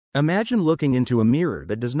Imagine looking into a mirror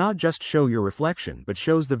that does not just show your reflection but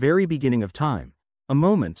shows the very beginning of time, a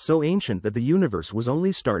moment so ancient that the universe was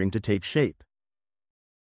only starting to take shape.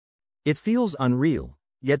 It feels unreal,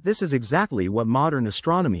 yet this is exactly what modern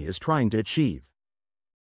astronomy is trying to achieve.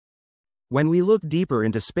 When we look deeper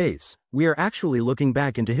into space, we are actually looking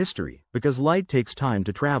back into history, because light takes time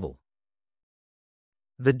to travel.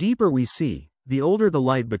 The deeper we see, the older the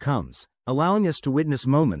light becomes, allowing us to witness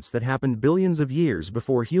moments that happened billions of years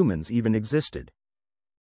before humans even existed.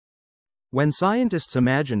 When scientists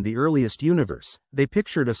imagined the earliest universe, they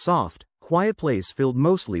pictured a soft, quiet place filled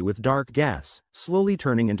mostly with dark gas, slowly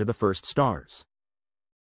turning into the first stars.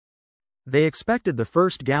 They expected the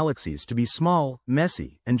first galaxies to be small,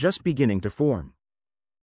 messy, and just beginning to form.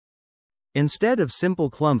 Instead of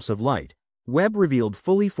simple clumps of light, Webb revealed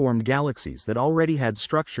fully formed galaxies that already had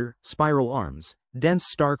structure, spiral arms, dense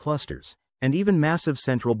star clusters, and even massive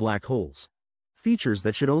central black holes, features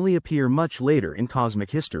that should only appear much later in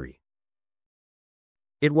cosmic history.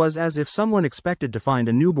 It was as if someone expected to find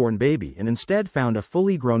a newborn baby and instead found a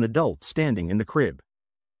fully grown adult standing in the crib.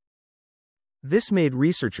 This made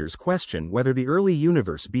researchers question whether the early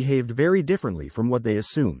universe behaved very differently from what they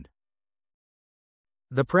assumed.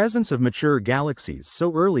 The presence of mature galaxies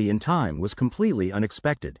so early in time was completely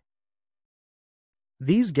unexpected.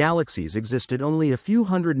 These galaxies existed only a few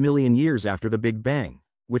 100 million years after the Big Bang,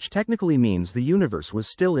 which technically means the universe was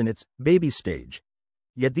still in its baby stage.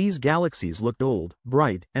 Yet these galaxies looked old,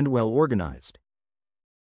 bright, and well organized.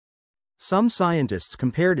 Some scientists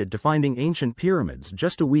compared it to finding ancient pyramids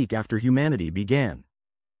just a week after humanity began.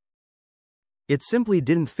 It simply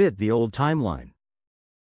didn't fit the old timeline.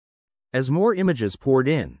 As more images poured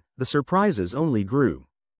in, the surprises only grew.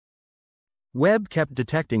 Webb kept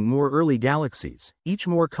detecting more early galaxies, each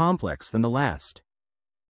more complex than the last.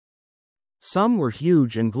 Some were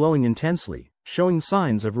huge and glowing intensely, showing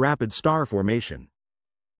signs of rapid star formation.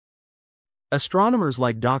 Astronomers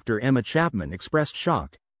like Dr. Emma Chapman expressed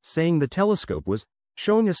shock, saying the telescope was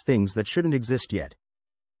showing us things that shouldn't exist yet.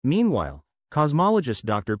 Meanwhile, cosmologist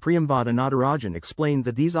Dr. Priyamvada Natarajan explained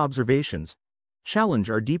that these observations challenge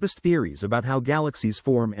our deepest theories about how galaxies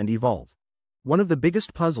form and evolve. One of the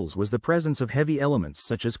biggest puzzles was the presence of heavy elements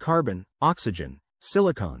such as carbon, oxygen,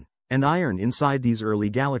 silicon, and iron inside these early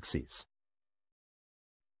galaxies.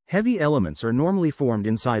 Heavy elements are normally formed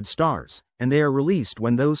inside stars, and they are released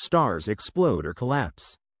when those stars explode or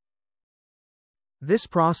collapse. This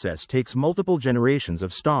process takes multiple generations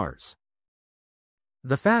of stars.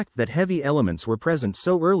 The fact that heavy elements were present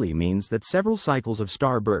so early means that several cycles of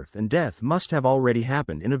star birth and death must have already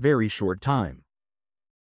happened in a very short time.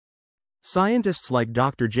 Scientists like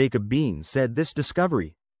Dr. Jacob Bean said this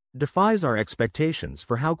discovery defies our expectations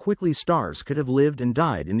for how quickly stars could have lived and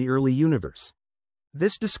died in the early universe.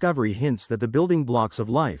 This discovery hints that the building blocks of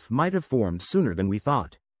life might have formed sooner than we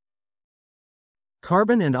thought.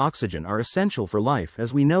 Carbon and oxygen are essential for life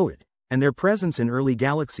as we know it, and their presence in early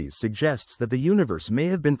galaxies suggests that the universe may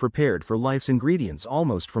have been prepared for life's ingredients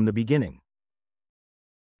almost from the beginning.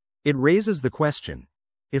 It raises the question,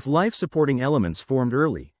 if life-supporting elements formed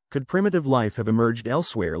early, could primitive life have emerged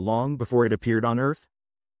elsewhere long before it appeared on Earth?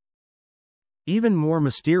 Even more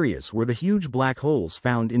mysterious were the huge black holes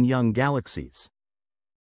found in young galaxies.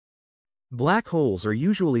 Black holes are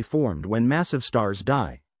usually formed when massive stars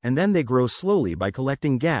die, and then they grow slowly by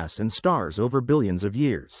collecting gas and stars over billions of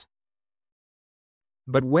years.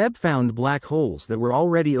 But Webb found black holes that were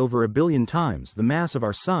already over 1 billion times the mass of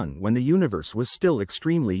our Sun when the universe was still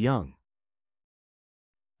extremely young.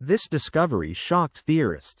 This discovery shocked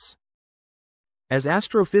theorists. As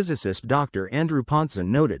astrophysicist Dr. Andrew Pontzen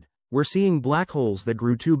noted, "We're seeing black holes that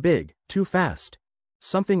grew too big, too fast.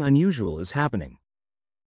 Something unusual is happening."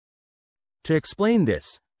 To explain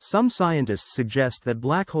this, some scientists suggest that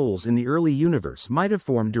black holes in the early universe might have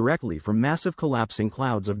formed directly from massive collapsing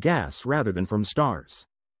clouds of gas rather than from stars.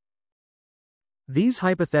 These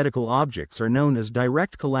hypothetical objects are known as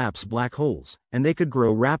direct collapse black holes, and they could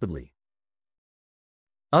grow rapidly.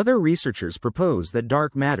 Other researchers propose that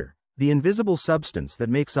dark matter, the invisible substance that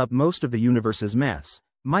makes up most of the universe's mass,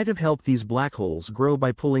 might have helped these black holes grow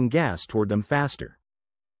by pulling gas toward them faster.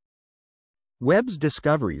 Webb's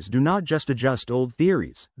discoveries do not just adjust old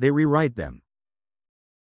theories, they rewrite them.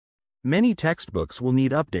 Many textbooks will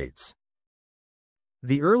need updates.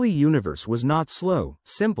 The early universe was not slow,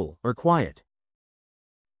 simple, or quiet.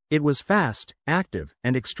 It was fast, active,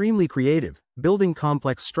 and extremely creative, building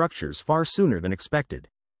complex structures far sooner than expected.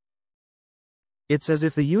 It's as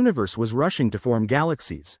if the universe was rushing to form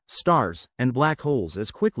galaxies, stars, and black holes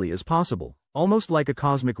as quickly as possible, almost like a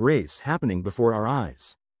cosmic race happening before our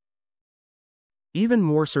eyes. Even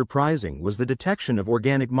more surprising was the detection of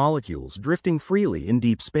organic molecules drifting freely in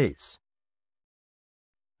deep space.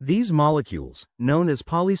 These molecules, known as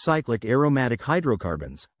polycyclic aromatic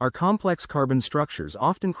hydrocarbons, are complex carbon structures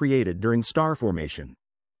often created during star formation.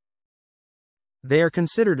 They are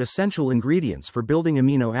considered essential ingredients for building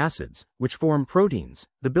amino acids, which form proteins,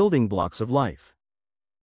 the building blocks of life.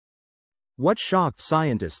 What shocked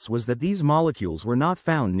scientists was that these molecules were not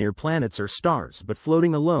found near planets or stars but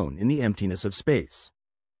floating alone in the emptiness of space.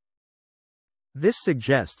 This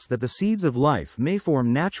suggests that the seeds of life may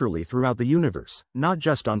form naturally throughout the universe, not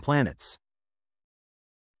just on planets.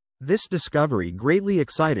 This discovery greatly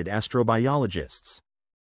excited astrobiologists.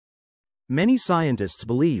 Many scientists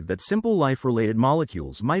believe that simple life-related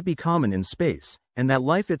molecules might be common in space, and that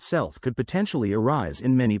life itself could potentially arise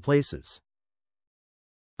in many places.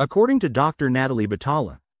 According to Dr. Natalie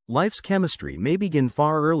Batalla, life's chemistry may begin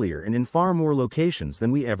far earlier and in far more locations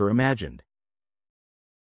than we ever imagined.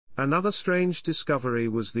 Another strange discovery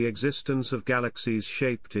was the existence of galaxies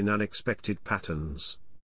shaped in unexpected patterns.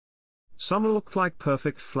 Some looked like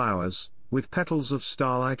perfect flowers, with petals of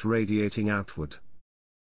starlight radiating outward.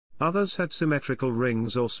 Others had symmetrical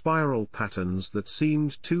rings or spiral patterns that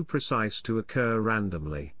seemed too precise to occur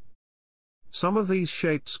randomly. Some of these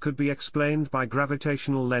shapes could be explained by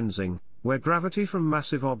gravitational lensing, where gravity from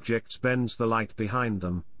massive objects bends the light behind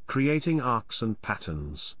them, creating arcs and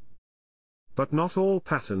patterns. But not all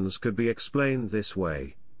patterns could be explained this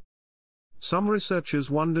way. Some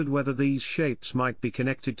researchers wondered whether these shapes might be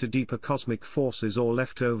connected to deeper cosmic forces or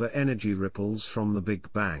leftover energy ripples from the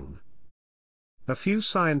Big Bang. A few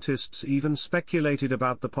scientists even speculated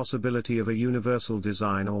about the possibility of a universal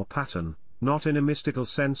design or pattern, not in a mystical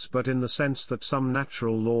sense but in the sense that some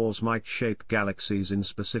natural laws might shape galaxies in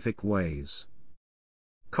specific ways.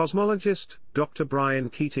 Cosmologist Dr. Brian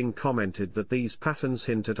Keating commented that these patterns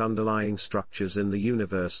hint at underlying structures in the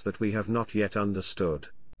universe that we have not yet understood.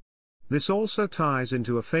 This also ties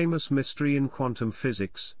into a famous mystery in quantum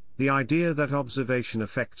physics, the idea that observation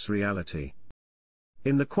affects reality.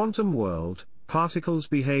 In the quantum world, particles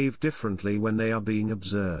behave differently when they are being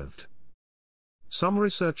observed. Some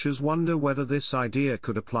researchers wonder whether this idea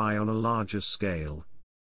could apply on a larger scale.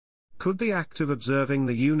 Could the act of observing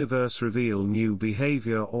the universe reveal new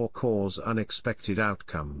behavior or cause unexpected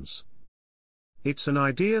outcomes? It's an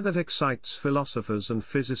idea that excites philosophers and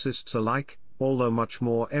physicists alike, although much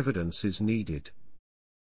more evidence is needed.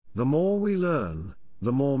 The more we learn,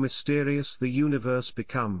 the more mysterious the universe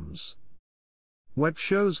becomes. Webb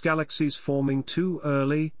shows galaxies forming too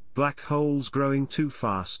early, black holes growing too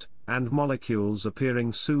fast, and molecules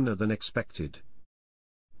appearing sooner than expected.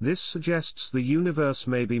 This suggests the universe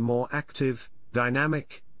may be more active,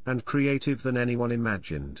 dynamic, and creative than anyone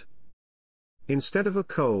imagined. Instead of a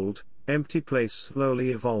cold, empty place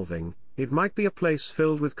slowly evolving, it might be a place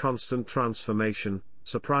filled with constant transformation,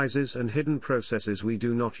 surprises and hidden processes we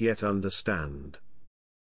do not yet understand.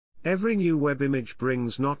 Every new Webb image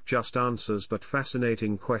brings not just answers but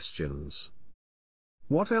fascinating questions.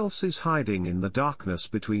 What else is hiding in the darkness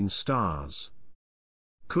between stars?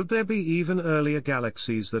 Could there be even earlier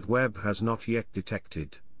galaxies that Webb has not yet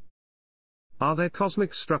detected? Are there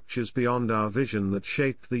cosmic structures beyond our vision that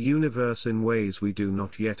shape the universe in ways we do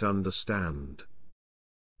not yet understand?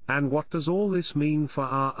 And what does all this mean for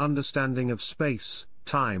our understanding of space,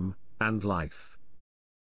 time, and life?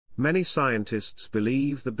 Many scientists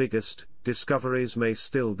believe the biggest discoveries may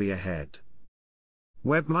still be ahead.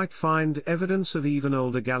 Webb might find evidence of even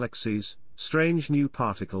older galaxies, strange new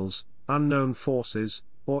particles, unknown forces,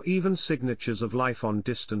 or even signatures of life on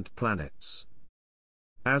distant planets.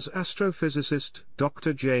 As astrophysicist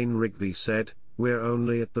Dr. Jane Rigby said, "We're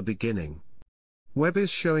only at the beginning." Webb is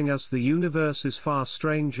showing us the universe is far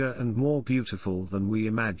stranger and more beautiful than we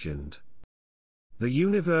imagined. The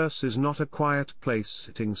universe is not a quiet place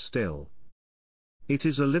sitting still. It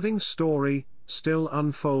is a living story, still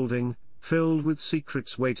unfolding, filled with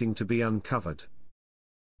secrets waiting to be uncovered.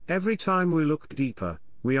 Every time we look deeper,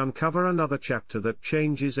 we uncover another chapter that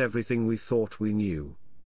changes everything we thought we knew.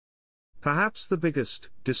 Perhaps the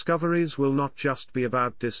biggest discoveries will not just be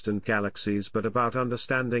about distant galaxies but about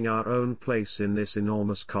understanding our own place in this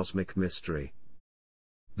enormous cosmic mystery.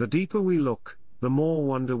 The deeper we look, the more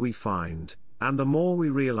wonder we find, and the more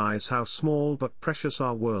we realize how small but precious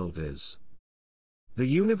our world is. The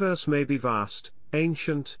universe may be vast,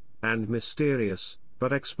 ancient, and mysterious,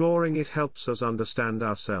 but exploring it helps us understand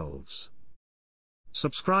ourselves.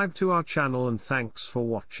 Subscribe to our channel and thanks for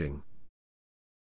watching.